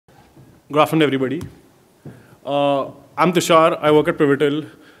Good afternoon, everybody. I'm Tushar. I work at Pivotal.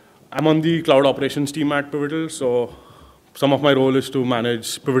 I'm on the cloud operations team at Pivotal, so some of my role is to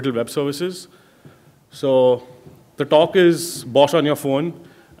manage Pivotal web services. So the talk is BOSH on your phone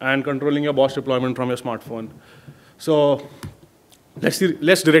and controlling your BOSH deployment from your smartphone. So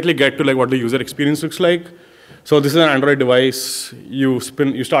let's directly get to what the user experience looks like. So this is an Android device. You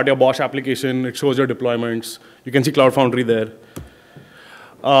start your BOSH application. It shows your deployments. You can see Cloud Foundry there.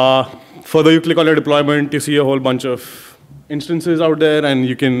 Further, you click on your deployment. You see a whole bunch of instances out there, and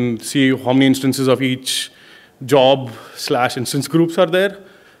you can see how many instances of each job/instance groups are there.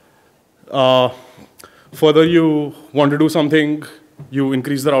 Further, you want to do something, you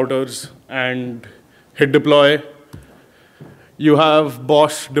increase the routers and hit deploy. You have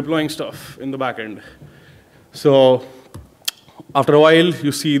BOSH deploying stuff in the backend. So after a while,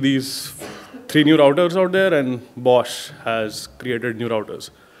 you see these 3 new routers out there, and BOSH has created new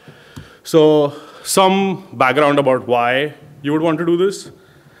routers. So some background about why you would want to do this.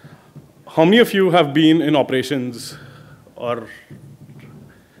 How many of you have been in operations or,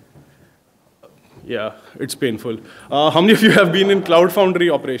 yeah, it's painful. How many of you have been in Cloud Foundry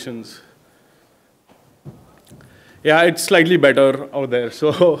operations? Yeah, it's slightly better out there.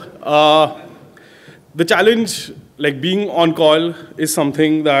 So the challenge, being on call, is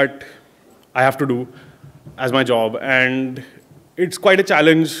something that I have to do as my job. And it's quite a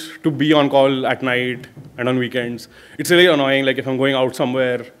challenge to be on call at night and on weekends. It's really annoying. If I'm going out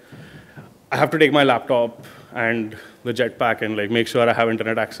somewhere, I have to take my laptop and the jetpack and make sure I have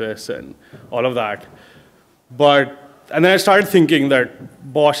internet access and all of that. And then I started thinking that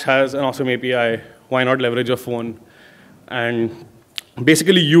BOSH has an awesome API. Why not leverage your phone and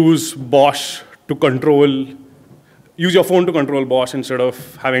basically use BOSH to use your phone to control BOSH instead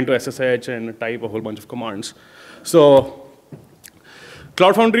of having to SSH and type a whole bunch of commands. So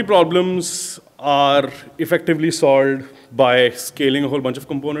Cloud Foundry problems are effectively solved by scaling a whole bunch of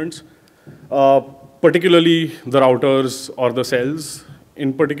components, particularly the routers or the cells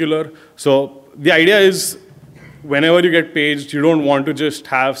in particular. So the idea is whenever you get paged, you don't want to just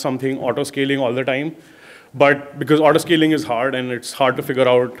have something auto-scaling all the time. But because auto-scaling is hard, and it's hard to figure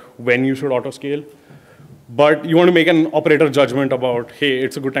out when you should auto-scale, but you want to make an operator judgment about, hey,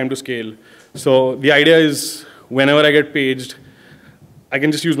 it's a good time to scale. So the idea is whenever I get paged, I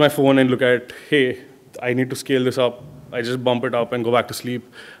can just use my phone and look at, hey, I need to scale this up. I just bump it up and go back to sleep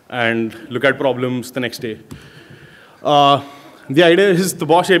and look at problems the next day. The idea is the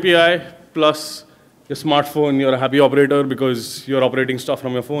BOSH API plus your smartphone, you're a happy operator because you're operating stuff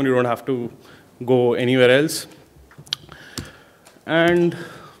from your phone. You don't have to go anywhere else. And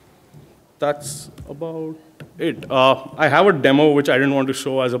that's about it. I have a demo which I didn't want to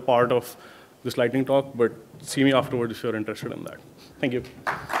show as a part of this lightning talk, but see me afterwards if you're interested in that. Thank you.